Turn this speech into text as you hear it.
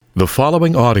The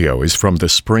following audio is from the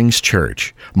Springs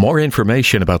Church. More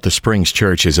information about the Springs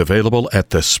Church is available at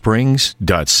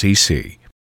thesprings.cc.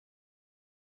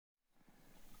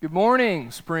 Good morning,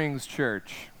 Springs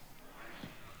Church.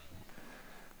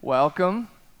 Welcome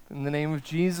in the name of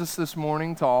Jesus this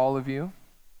morning to all of you,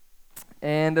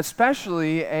 and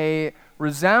especially a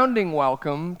resounding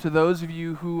welcome to those of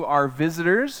you who are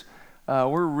visitors.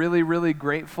 We're really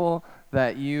grateful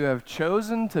that you have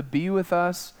chosen to be with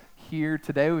us here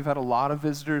today. We've had a lot of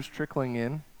visitors trickling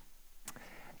in.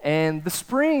 And the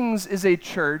Springs is a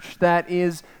church that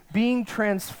is being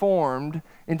transformed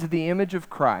into the image of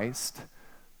Christ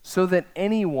so that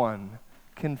anyone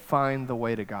can find the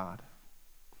way to God.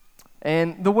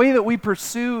 And the way that we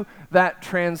pursue that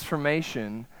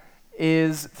transformation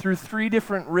is through three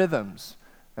different rhythms.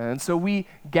 And so we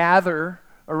gather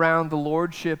around the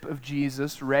Lordship of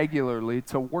Jesus regularly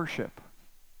to worship.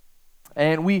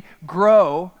 And we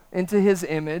grow into His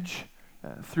image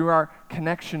through our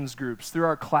connections groups, through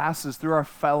our classes, through our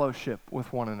fellowship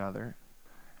with one another.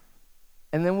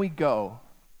 And then we go,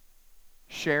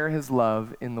 share His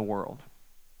love in the world.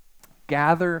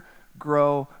 Gather,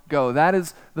 grow, go. That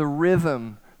is the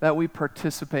rhythm that we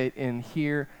participate in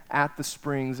here at the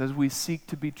Springs as we seek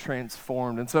to be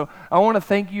transformed. And so I want to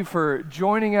thank you for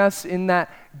joining us in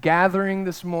that gathering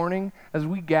this morning as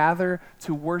we gather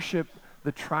to worship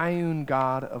the triune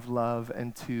God of love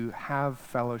and to have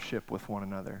fellowship with one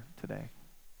another today.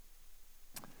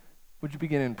 Would you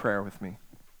begin in prayer with me?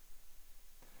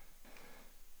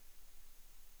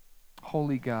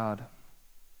 Holy God,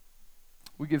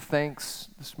 we give thanks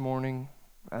this morning,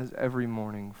 as every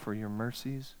morning, for your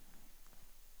mercies.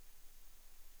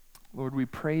 Lord, we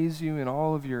praise you in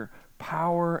all of your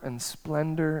power and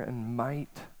splendor and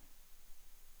might.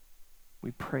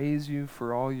 We praise you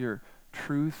for all your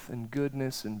truth and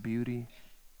goodness and beauty.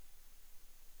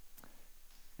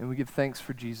 And we give thanks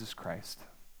for Jesus Christ.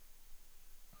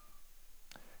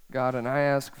 God, and I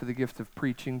ask for the gift of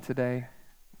preaching today,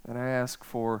 and I ask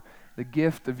for the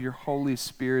gift of your Holy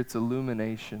Spirit's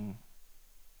illumination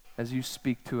as you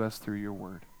speak to us through your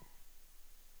word.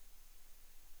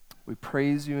 We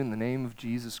praise you in the name of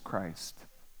Jesus Christ.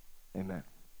 Amen.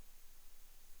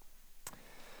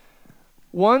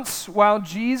 Once, while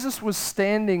Jesus was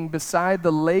standing beside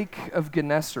the lake of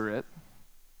Gennesaret,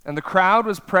 and the crowd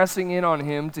was pressing in on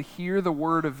him to hear the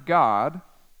word of God,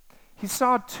 he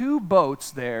saw two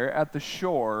boats there at the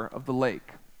shore of the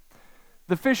lake.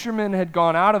 The fishermen had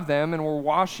gone out of them and were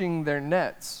washing their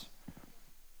nets.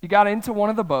 He got into one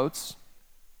of the boats,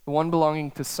 the one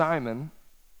belonging to Simon,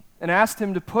 and asked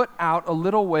him to put out a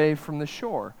little way from the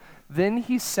shore. Then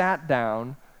he sat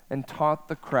down and taught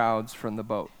the crowds from the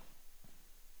boat.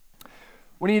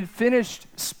 When he had finished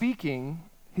speaking,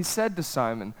 he said to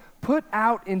Simon, "Put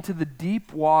out into the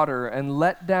deep water and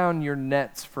let down your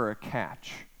nets for a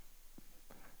catch."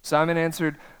 Simon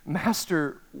answered,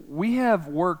 "Master, we have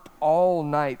worked all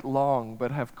night long,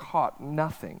 but have caught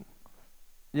nothing.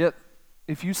 Yet,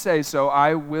 if you say so,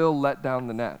 I will let down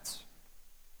the nets."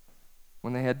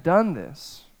 When they had done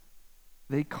this,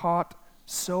 they caught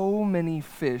so many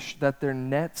fish that their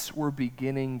nets were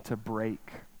beginning to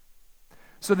break.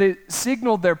 So they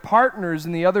signaled their partners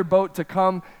in the other boat to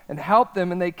come and help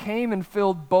them, and they came and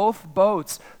filled both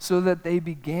boats so that they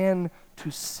began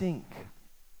to sink.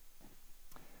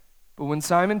 But when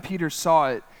Simon Peter saw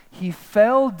it, he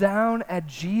fell down at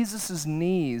Jesus'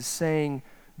 knees, saying,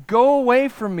 "Go away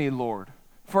from me, Lord,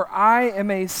 for I am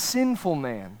a sinful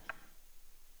man."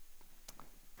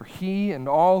 For he and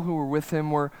all who were with him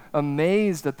were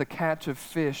amazed at the catch of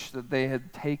fish that they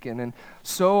had taken, and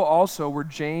so also were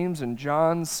James and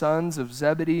John, sons of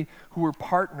Zebedee, who were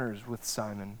partners with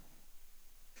Simon.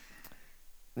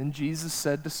 Then Jesus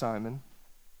said to Simon,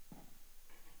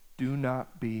 "Do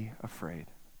not be afraid.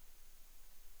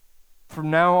 From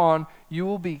now on, you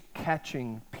will be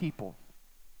catching people."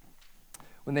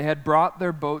 When they had brought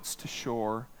their boats to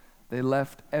shore, they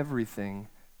left everything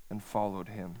and followed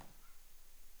him.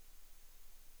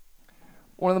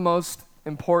 One of the most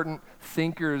important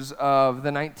thinkers of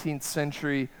the 19th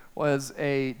century was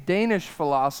a Danish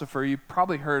philosopher you've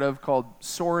probably heard of called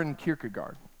Søren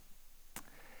Kierkegaard.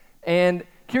 And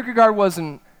Kierkegaard was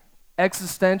an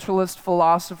existentialist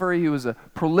philosopher. He was a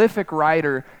prolific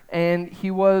writer, and he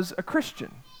was a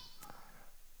Christian.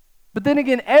 But then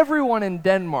again, everyone in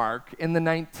Denmark in the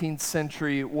 19th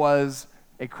century was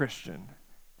a Christian.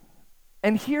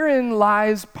 And herein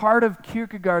lies part of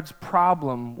Kierkegaard's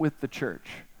problem with the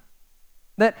church.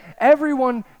 That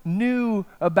everyone knew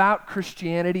about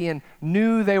Christianity and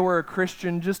knew they were a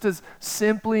Christian just as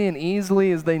simply and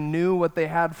easily as they knew what they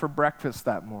had for breakfast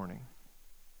that morning.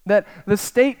 That the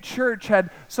state church had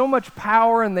so much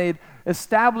power and they'd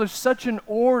established such an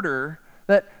order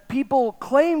that people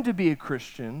claimed to be a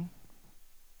Christian,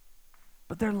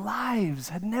 but their lives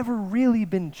had never really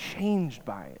been changed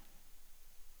by it.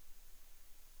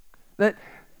 That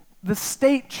the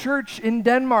state church in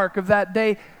Denmark of that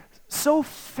day so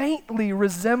faintly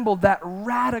resembled that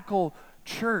radical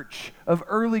church of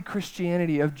early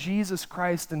Christianity, of Jesus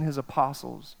Christ and his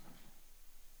apostles.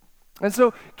 And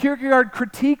so Kierkegaard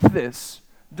critiqued this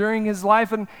during his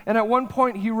life, and at one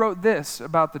point he wrote this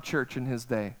about the church in his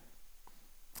day.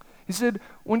 He said,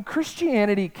 "When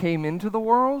Christianity came into the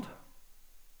world,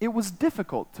 it was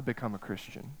difficult to become a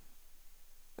Christian.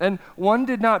 And one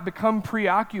did not become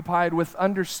preoccupied with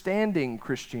understanding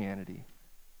Christianity.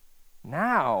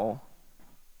 Now,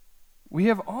 we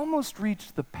have almost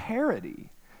reached the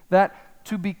parity that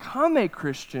to become a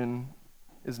Christian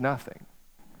is nothing,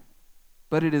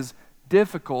 but it is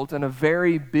difficult and a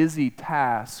very busy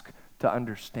task to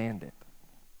understand it."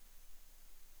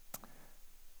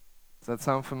 Does that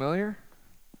sound familiar?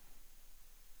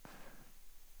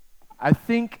 I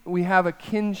think we have a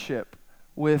kinship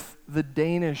with the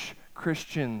Danish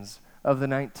Christians of the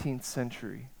 19th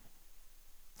century,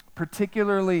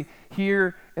 particularly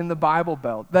here in the Bible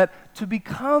Belt, that to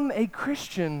become a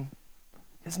Christian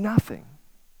is nothing,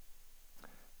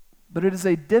 but it is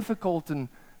a difficult and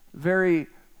very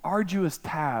arduous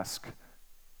task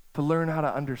to learn how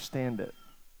to understand it.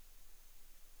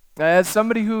 As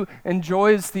somebody who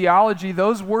enjoys theology,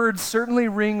 those words certainly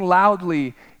ring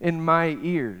loudly in my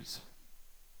ears.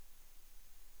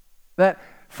 That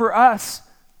for us,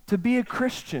 to be a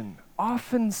Christian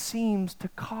often seems to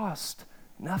cost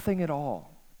nothing at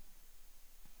all.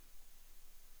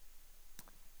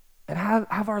 And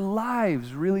have our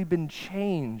lives really been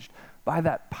changed by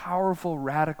that powerful,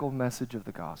 radical message of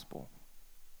the gospel?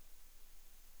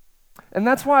 And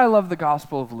that's why I love the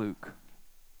Gospel of Luke.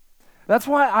 That's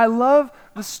why I love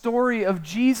the story of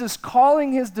Jesus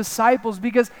calling his disciples,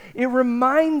 because it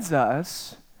reminds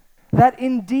us that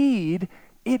indeed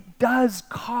it does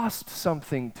cost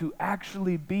something to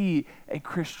actually be a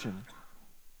Christian.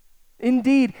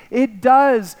 Indeed, it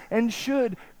does and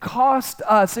should cost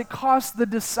us. It cost the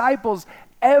disciples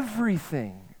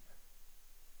everything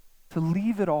to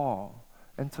leave it all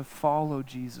and to follow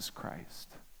Jesus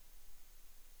Christ.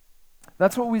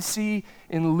 That's what we see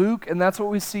in Luke, and that's what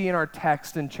we see in our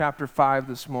text in chapter 5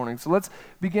 this morning. So let's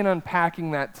begin unpacking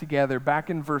that together,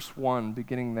 back in verse 1,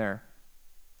 beginning there.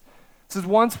 It says,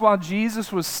 "Once while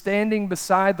Jesus was standing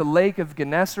beside the lake of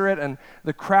Gennesaret and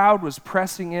the crowd was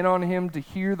pressing in on him to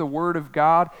hear the word of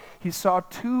God, he saw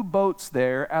 2 boats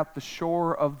there at the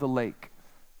shore of the lake.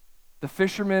 The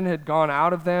fishermen had gone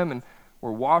out of them and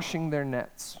were washing their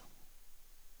nets."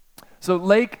 So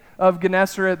Lake of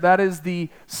Gennesaret, that is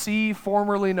the sea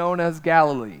formerly known as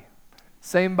Galilee.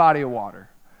 Same body of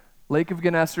water. Lake of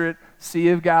Gennesaret, Sea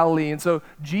of Galilee. And so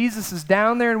Jesus is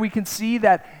down there, and we can see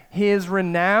that his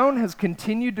renown has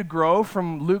continued to grow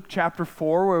from Luke chapter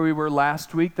 4, where we were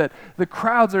last week, that the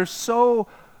crowds are so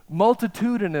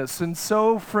multitudinous and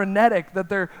so frenetic that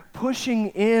they're pushing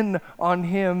in on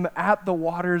him at the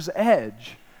water's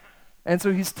edge. And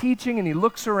so he's teaching, and he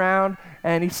looks around,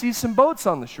 and he sees some boats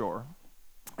on the shore.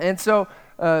 And so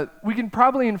we can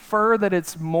probably infer that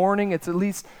it's morning, it's at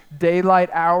least daylight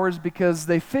hours, because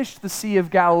they fished the Sea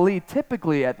of Galilee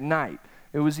typically at night.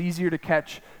 It was easier to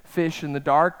catch fish in the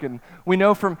dark, and we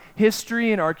know from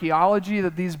history and archaeology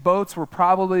that these boats were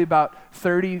probably about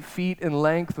 30 feet in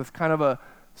length with kind of a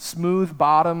smooth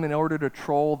bottom in order to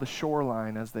troll the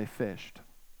shoreline as they fished.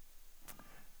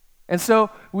 And so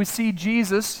we see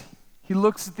Jesus. He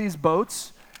looks at these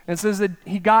boats and says that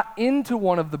he got into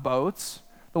one of the boats,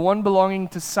 the one belonging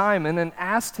to Simon, and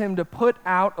asked him to put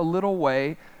out a little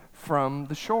way from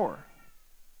the shore.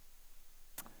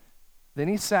 Then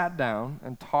he sat down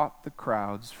and taught the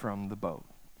crowds from the boat.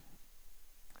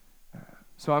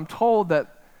 So I'm told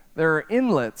that there are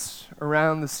inlets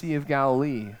around the Sea of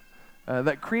Galilee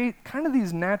that create kind of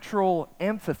these natural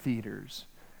amphitheaters.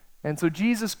 And so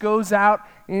Jesus goes out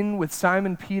in with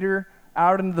Simon Peter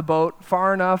out into the boat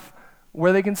far enough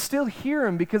where they can still hear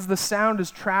him because the sound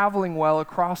is traveling well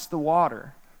across the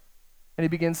water. And he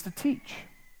begins to teach.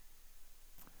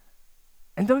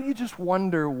 And don't you just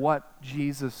wonder what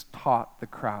Jesus taught the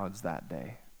crowds that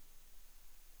day?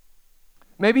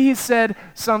 Maybe he said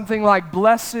something like,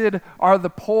 "Blessed are the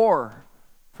poor,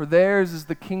 for theirs is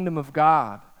the kingdom of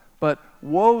God. But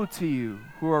woe to you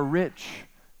who are rich,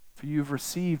 for you've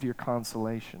received your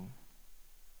consolation."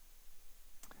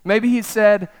 Maybe he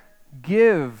said,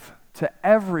 "Give to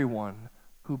everyone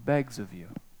who begs of you."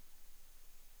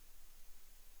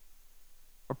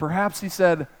 Or perhaps he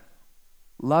said,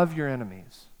 Love your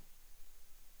enemies.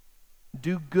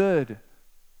 Do good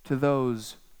to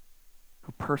those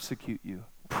who persecute you.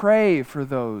 Pray for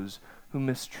those who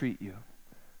mistreat you.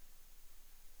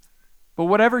 But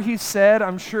whatever he said,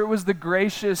 I'm sure it was the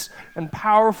gracious and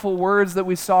powerful words that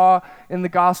we saw in the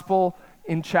gospel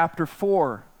in chapter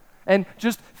 4. And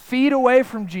just feet away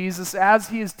from Jesus as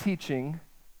he is teaching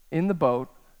in the boat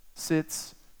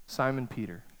sits Simon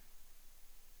Peter.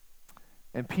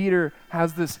 And Peter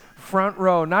has this front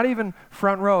row, not even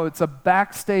front row, it's a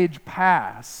backstage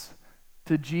pass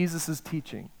to Jesus'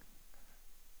 teaching.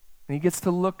 And he gets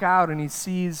to look out and he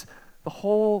sees the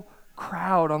whole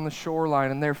crowd on the shoreline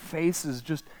and their faces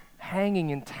just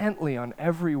hanging intently on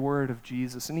every word of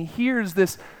Jesus. And he hears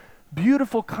this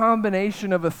beautiful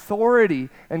combination of authority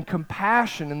and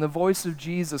compassion in the voice of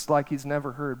Jesus like he's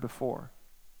never heard before.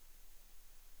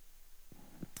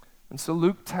 And so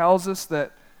Luke tells us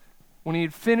that when he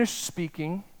had finished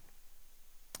speaking,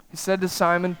 he said to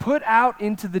Simon, "Put out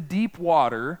into the deep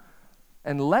water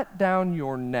and let down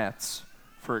your nets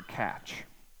for a catch."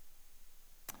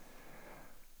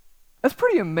 That's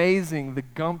pretty amazing, the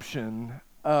gumption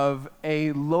of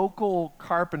a local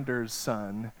carpenter's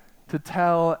son to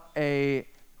tell a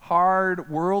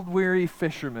hard, world-weary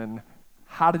fisherman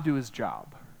how to do his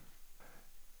job.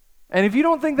 And if you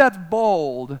don't think that's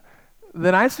bold,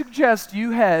 then I suggest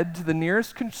you head to the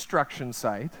nearest construction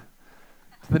site,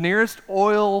 to the nearest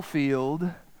oil field,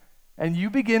 and you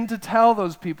begin to tell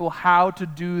those people how to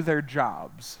do their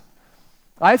jobs.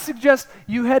 I suggest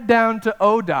you head down to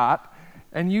ODOT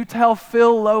and you tell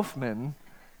Phil Loafman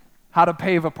how to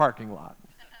pave a parking lot.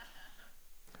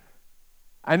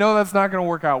 I know that's not going to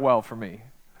work out well for me.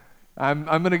 I'm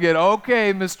going to get,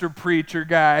 "Okay, Mr. Preacher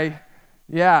guy,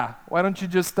 yeah, why don't you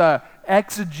just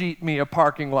exegete me a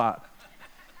parking lot?"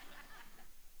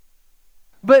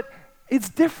 But it's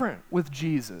different with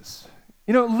Jesus.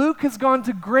 You know, Luke has gone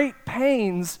to great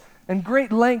pains and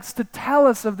great lengths to tell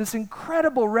us of this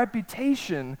incredible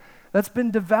reputation that's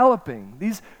been developing,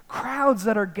 these crowds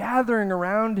that are gathering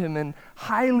around him and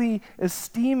highly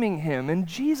esteeming him. And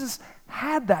Jesus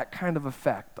had that kind of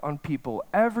effect on people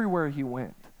everywhere he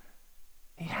went.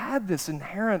 He had this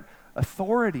inherent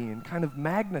authority and kind of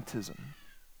magnetism.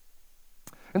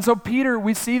 And so Peter,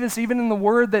 we see this even in the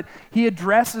word that he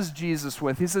addresses Jesus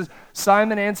with. He says,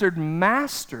 "Simon answered,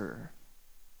 'Master,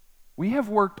 we have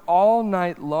worked all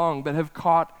night long, but have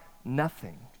caught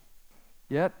nothing.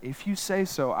 Yet, if you say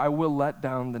so, I will let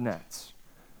down the nets.'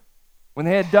 When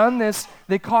they had done this,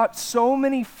 they caught so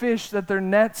many fish that their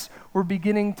nets were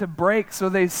beginning to break. So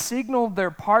they signaled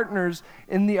their partners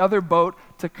in the other boat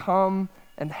to come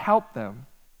and help them.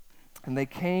 And they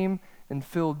came and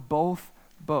filled both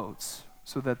boats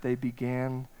so that they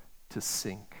began to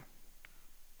sink."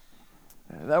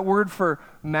 That word for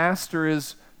master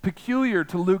is peculiar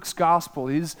to Luke's gospel.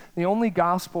 He's the only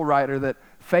gospel writer that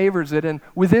favors it, and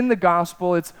within the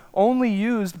gospel, it's only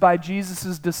used by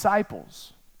Jesus'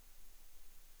 disciples.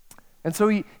 And so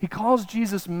he calls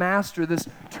Jesus master, this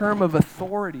term of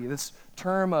authority, this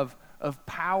term of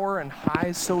power and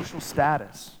high social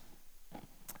status.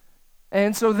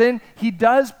 And so then he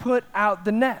does put out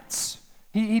the nets.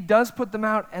 He does put them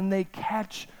out, and they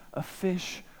catch a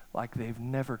fish like they've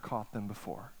never caught them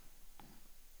before.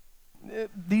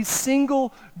 The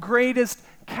single greatest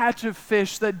catch of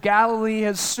fish that Galilee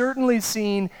has certainly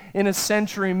seen in a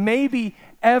century, maybe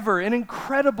ever, an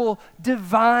incredible,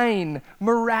 divine,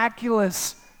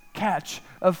 miraculous catch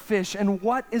of fish. And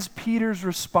what is Peter's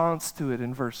response to it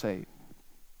in verse 8?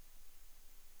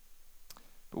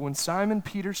 "But when Simon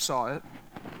Peter saw it,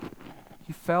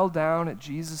 he fell down at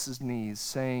Jesus' knees,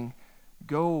 saying,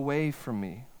 'Go away from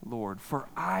me, Lord, for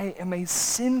I am a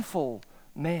sinful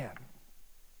man.'"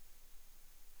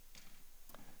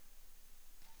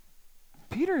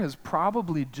 Peter has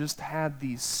probably just had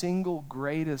the single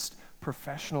greatest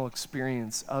professional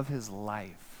experience of his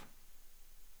life.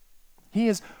 He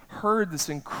has heard this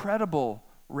incredible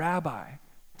rabbi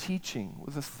teaching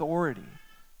with authority.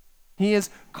 He has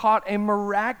caught a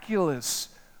miraculous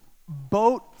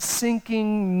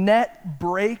boat-sinking,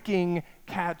 net-breaking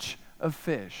catch of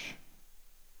fish.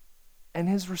 And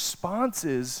his response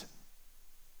is,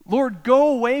 "Lord, go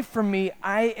away from me.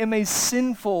 I am a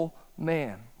sinful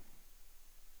man."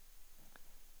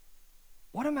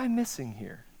 What am I missing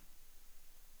here?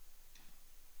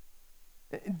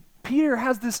 Peter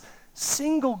has this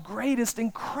single greatest,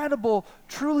 incredible,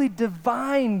 truly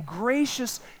divine,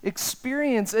 gracious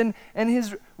experience, and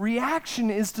his reaction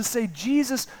is to say,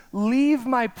 "Jesus, leave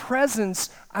my presence.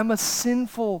 I'm a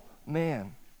sinful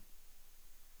man."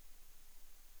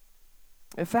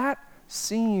 If that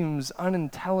seems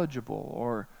unintelligible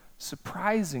or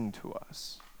surprising to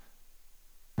us.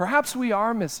 Perhaps we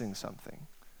are missing something.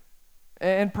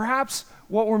 And perhaps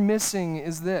what we're missing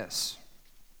is this: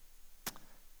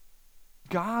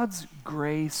 God's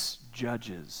grace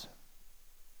judges.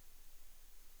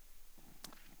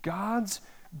 God's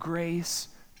grace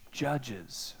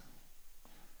judges.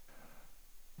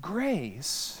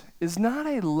 Grace is not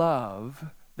a love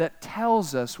that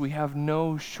tells us we have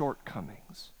no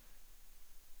shortcomings.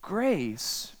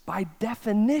 Grace, by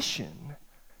definition,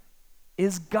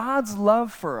 is God's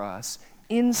love for us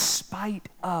in spite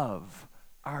of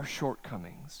our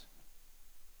shortcomings.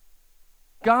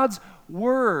 God's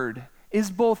word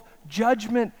is both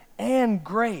judgment and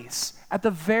grace at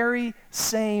the very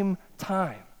same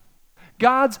time.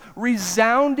 God's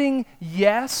resounding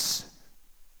yes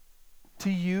to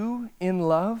you in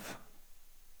love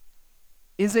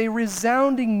is a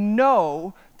resounding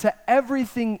no to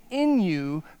everything in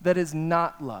you that is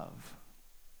not love.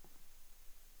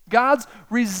 God's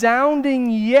resounding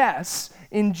yes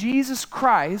in Jesus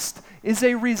Christ is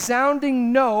a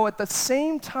resounding no at the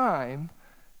same time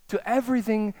to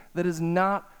everything that is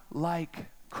not like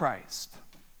Christ.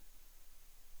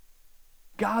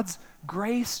 God's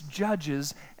grace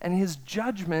judges, and his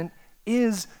judgment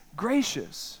is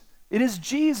gracious. It is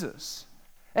Jesus.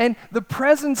 And the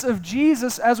presence of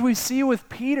Jesus, as we see with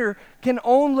Peter, can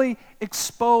only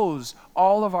expose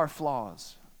all of our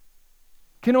flaws,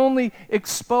 can only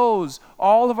expose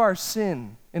all of our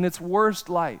sin in its worst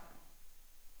light,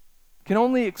 can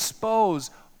only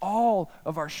expose all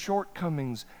of our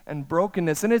shortcomings and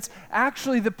brokenness. And it's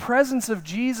actually the presence of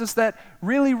Jesus that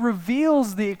really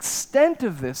reveals the extent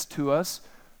of this to us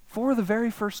for the very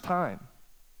first time.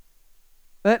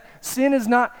 That sin is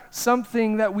not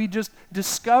something that we just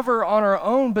discover on our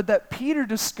own, but that Peter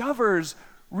discovers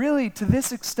really to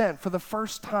this extent for the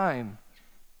first time,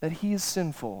 that he is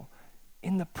sinful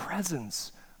in the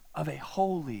presence of a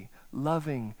holy,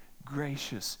 loving,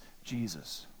 gracious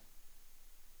Jesus.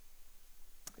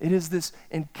 It is this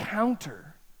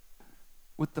encounter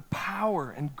with the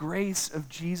power and grace of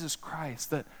Jesus Christ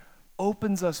that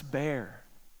opens us bare,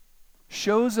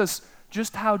 shows us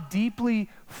just how deeply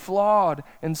flawed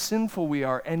and sinful we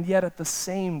are, and yet at the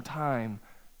same time,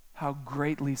 how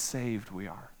greatly saved we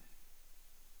are.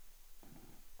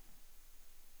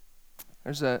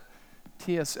 There's a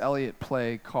T.S. Eliot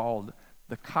play called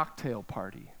The Cocktail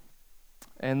Party.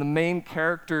 And the main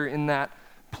character in that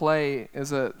play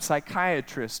is a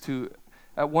psychiatrist who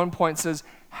at one point says,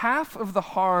 half of the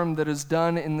harm that is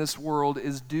done in this world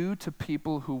is due to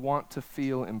people who want to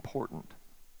feel important.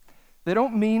 They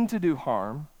don't mean to do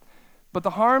harm, but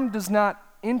the harm does not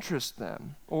interest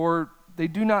them, or they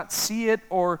do not see it,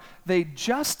 or they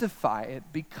justify it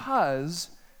because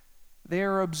they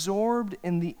are absorbed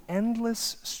in the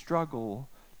endless struggle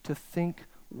to think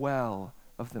well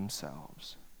of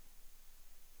themselves.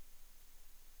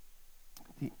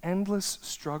 The endless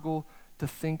struggle to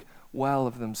think well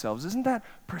of themselves. Isn't that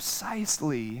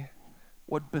precisely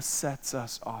what besets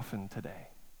us often today?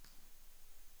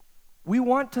 We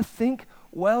want to think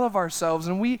well of ourselves,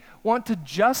 and we want to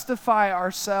justify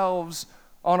ourselves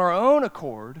on our own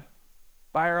accord,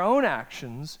 by our own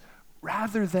actions,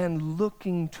 rather than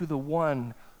looking to the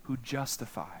one who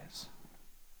justifies.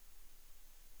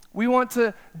 We want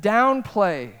to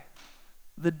downplay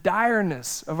the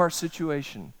direness of our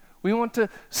situation. We want to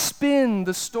spin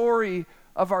the story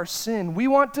of our sin. We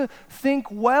want to think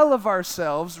well of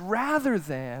ourselves rather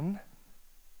than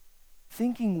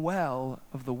thinking well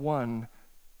of the one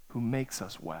who makes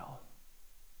us well.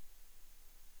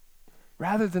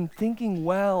 Rather than thinking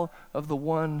well of the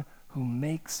one who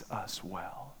makes us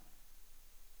well.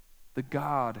 The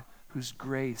God whose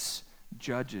grace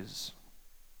judges.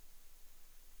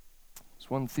 As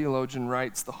one theologian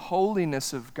writes, the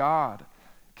holiness of God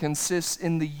consists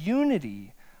in the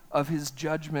unity of his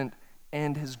judgment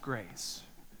and his grace.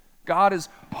 God is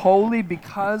holy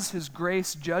because his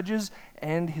grace judges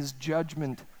and his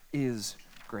judgment is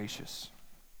gracious.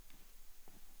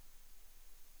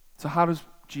 So how does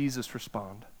Jesus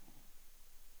respond?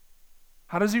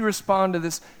 How does he respond to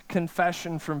this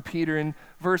confession from Peter? In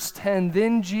verse 10,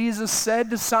 then Jesus said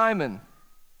to Simon,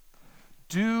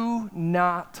 do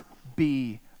not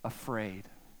be afraid.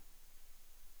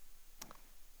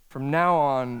 From now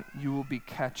on, you will be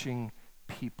catching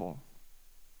people.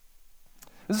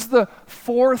 This is the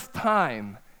fourth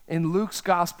time in Luke's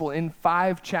gospel in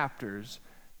 5 chapters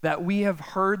that we have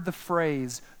heard the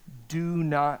phrase, do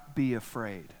not be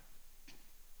afraid.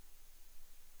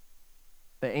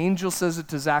 The angel says it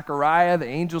to Zechariah, the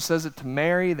angel says it to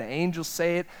Mary, the angels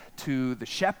say it to the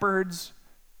shepherds.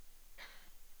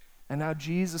 And now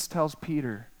Jesus tells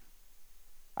Peter,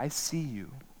 I see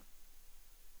you.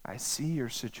 I see your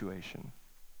situation.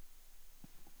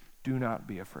 Do not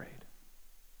be afraid.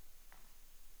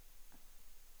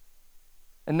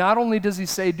 And not only does he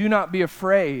say, do not be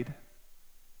afraid,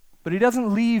 but he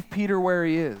doesn't leave Peter where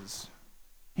he is.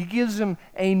 He gives him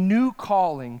a new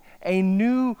calling, a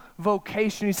new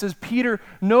vocation. He says, Peter,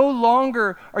 no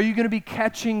longer are you going to be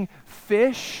catching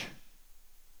fish.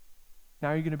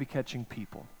 Now you're going to be catching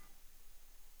people.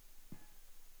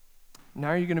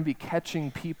 Now you're going to be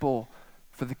catching people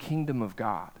for the kingdom of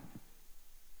God.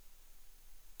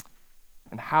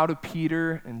 And how do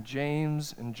Peter and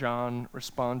James and John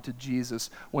respond to Jesus?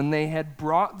 When they had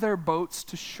brought their boats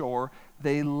to shore,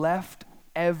 they left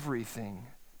everything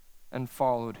and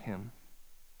followed him.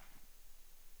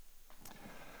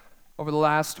 Over the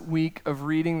last week of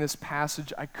reading this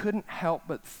passage, I couldn't help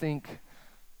but think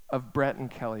of Brett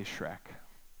and Kelly Schreck.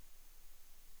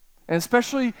 And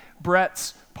especially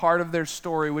Brett's part of their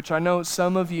story, which I know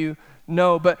some of you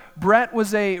know, but Brett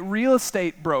was a real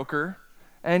estate broker,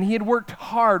 and he had worked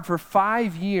hard for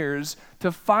 5 years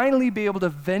to finally be able to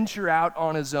venture out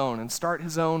on his own and start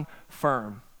his own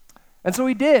firm. And so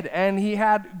he did, and he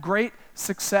had great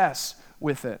success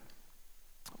with it.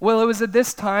 Well, it was at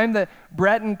this time that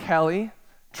Brett and Kelly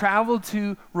traveled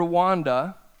to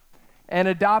Rwanda and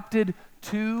adopted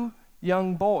 2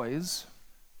 young boys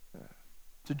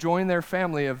to join their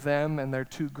family of them and their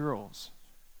 2 girls.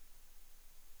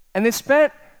 And they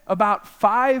spent about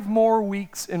 5 more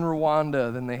weeks in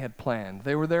Rwanda than they had planned.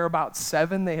 They were there about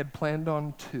 7. They had planned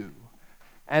on 2.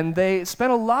 And they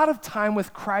spent a lot of time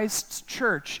with Christ's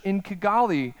church in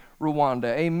Kigali,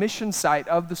 Rwanda, a mission site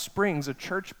of the Springs, a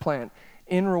church plant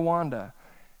in Rwanda.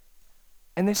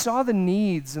 And they saw the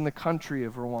needs in the country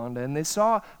of Rwanda, and they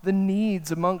saw the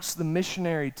needs amongst the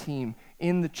missionary team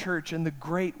in the church and the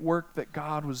great work that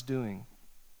God was doing.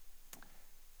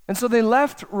 And so they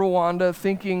left Rwanda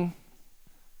thinking,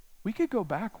 we could go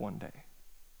back one day.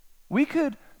 We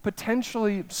could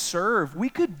potentially serve. We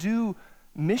could do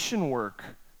mission work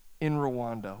in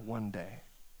Rwanda one day.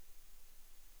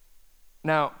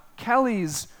 Now,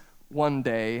 Kelly's one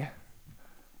day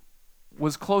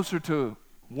was closer to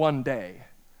one day.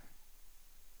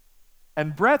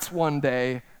 And Brett's one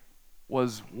day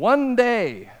was one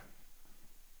day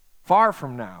far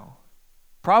from now.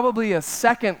 Probably a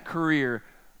second career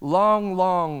long,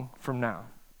 long from now.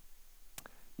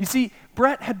 You see,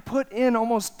 Brett had put in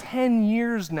almost 10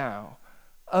 years now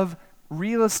of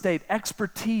real estate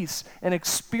expertise and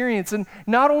experience. And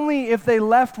not only if they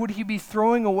left would he be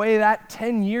throwing away that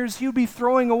 10 years, he would be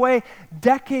throwing away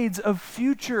decades of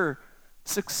future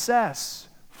success,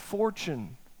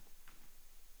 fortune,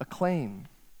 acclaim.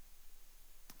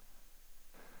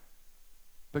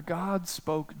 But God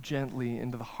spoke gently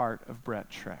into the heart of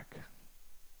Brett Schreck.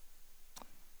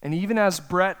 And even as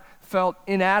Brett felt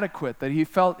inadequate, that he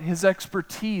felt his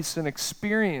expertise and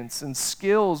experience and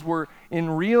skills were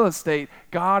in real estate,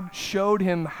 God showed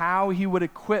him how he would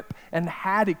equip and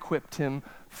had equipped him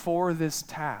for this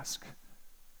task.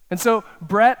 And so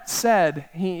Brett said,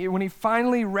 when he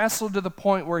finally wrestled to the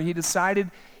point where he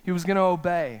decided he was going to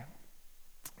obey,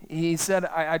 he said,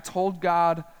 I told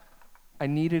God I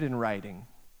need it in writing.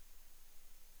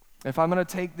 If I'm going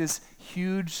to take this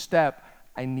huge step,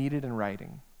 I need it in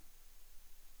writing.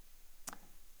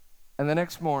 And the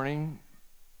next morning,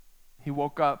 he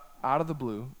woke up out of the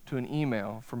blue to an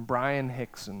email from Brian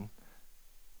Hickson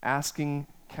asking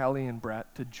Kelly and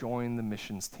Brett to join the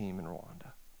missions team in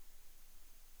Rwanda.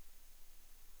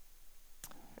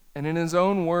 And in his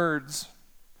own words,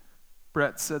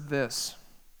 Brett said this: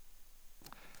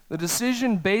 the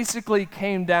decision basically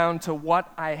came down to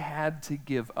what I had to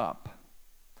give up.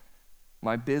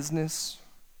 My business,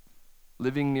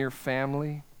 living near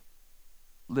family,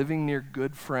 living near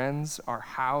good friends, our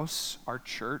house, our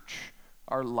church,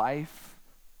 our life.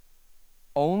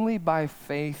 Only by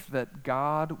faith that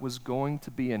God was going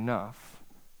to be enough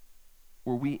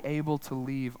were we able to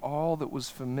leave all that was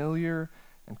familiar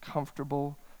and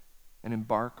comfortable and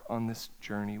embark on this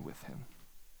journey with him.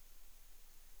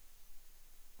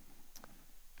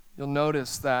 You'll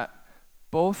notice that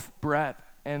both Brett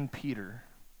and Peter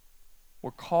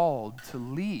were called to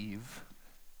leave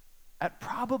at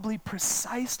probably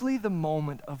precisely the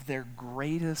moment of their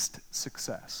greatest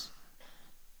success.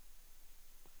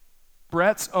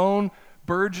 Brett's own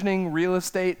burgeoning real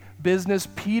estate business,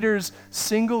 Peter's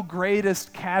single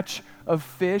greatest catch of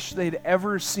fish they'd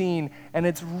ever seen. And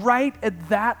it's right at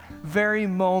that very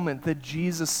moment that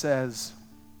Jesus says,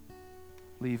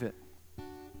 leave it.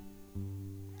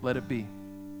 Let it be.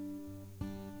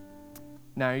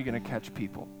 Now you're going to catch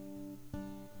people.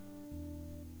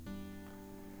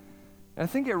 And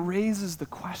I think it raises the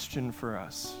question for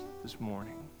us this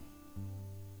morning.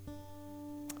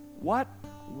 What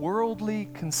worldly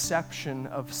conception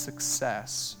of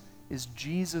success is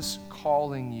Jesus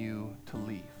calling you to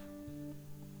leave?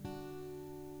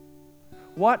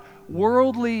 What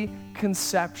worldly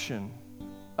conception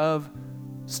of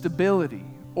stability,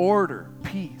 order,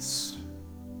 peace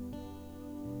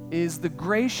is the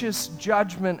gracious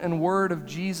judgment and word of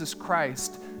Jesus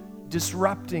Christ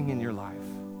disrupting in your life,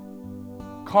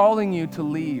 calling you to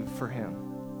leave for Him?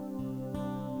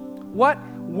 What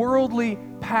worldly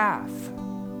path,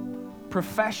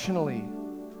 professionally,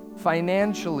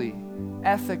 financially,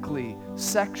 ethically,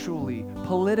 sexually,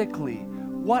 politically,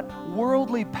 what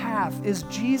worldly path is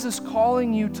Jesus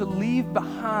calling you to leave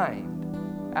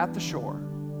behind at the shore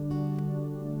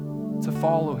to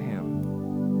follow Him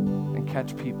and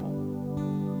catch people?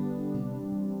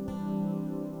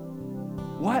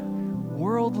 What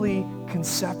worldly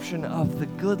conception of the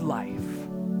good life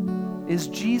is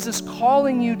Jesus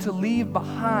calling you to leave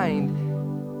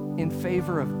behind in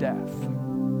favor of death?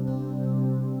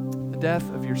 The death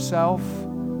of yourself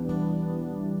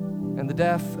and the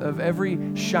death of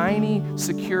every shiny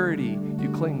security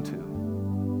you cling to.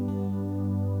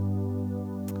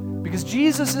 Because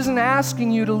Jesus isn't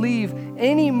asking you to leave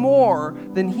any more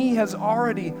than He has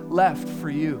already left for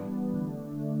you.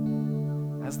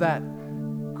 As that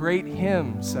great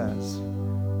hymn says,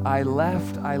 I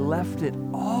left it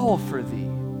all for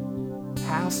thee.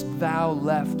 Hast thou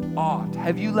left aught?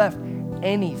 Have you left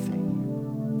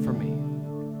anything for me?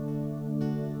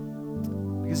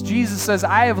 Because Jesus says,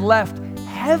 I have left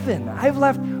heaven. I've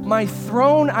left my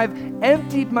throne. I've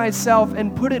emptied myself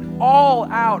and put it all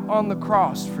out on the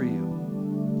cross for you.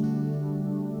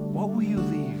 What will you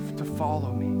leave to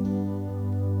follow me?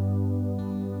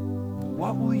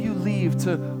 What will you leave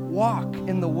to walk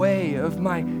in the way of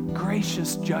my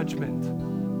gracious judgment?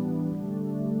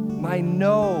 My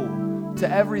no to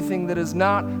everything that is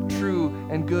not true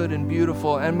and good and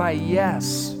beautiful, and my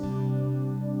yes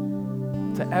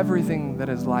to everything that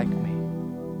is like me.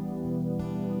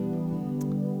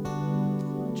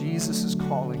 Jesus is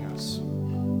calling us.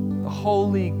 The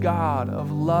holy God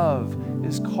of love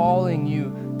is calling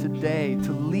you today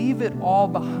to leave it all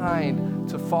behind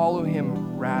to follow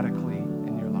Him radically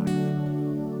in your life.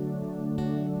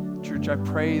 Church, I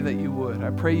pray that you would.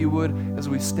 I pray you would as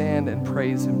we stand and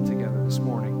praise Him together this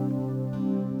morning.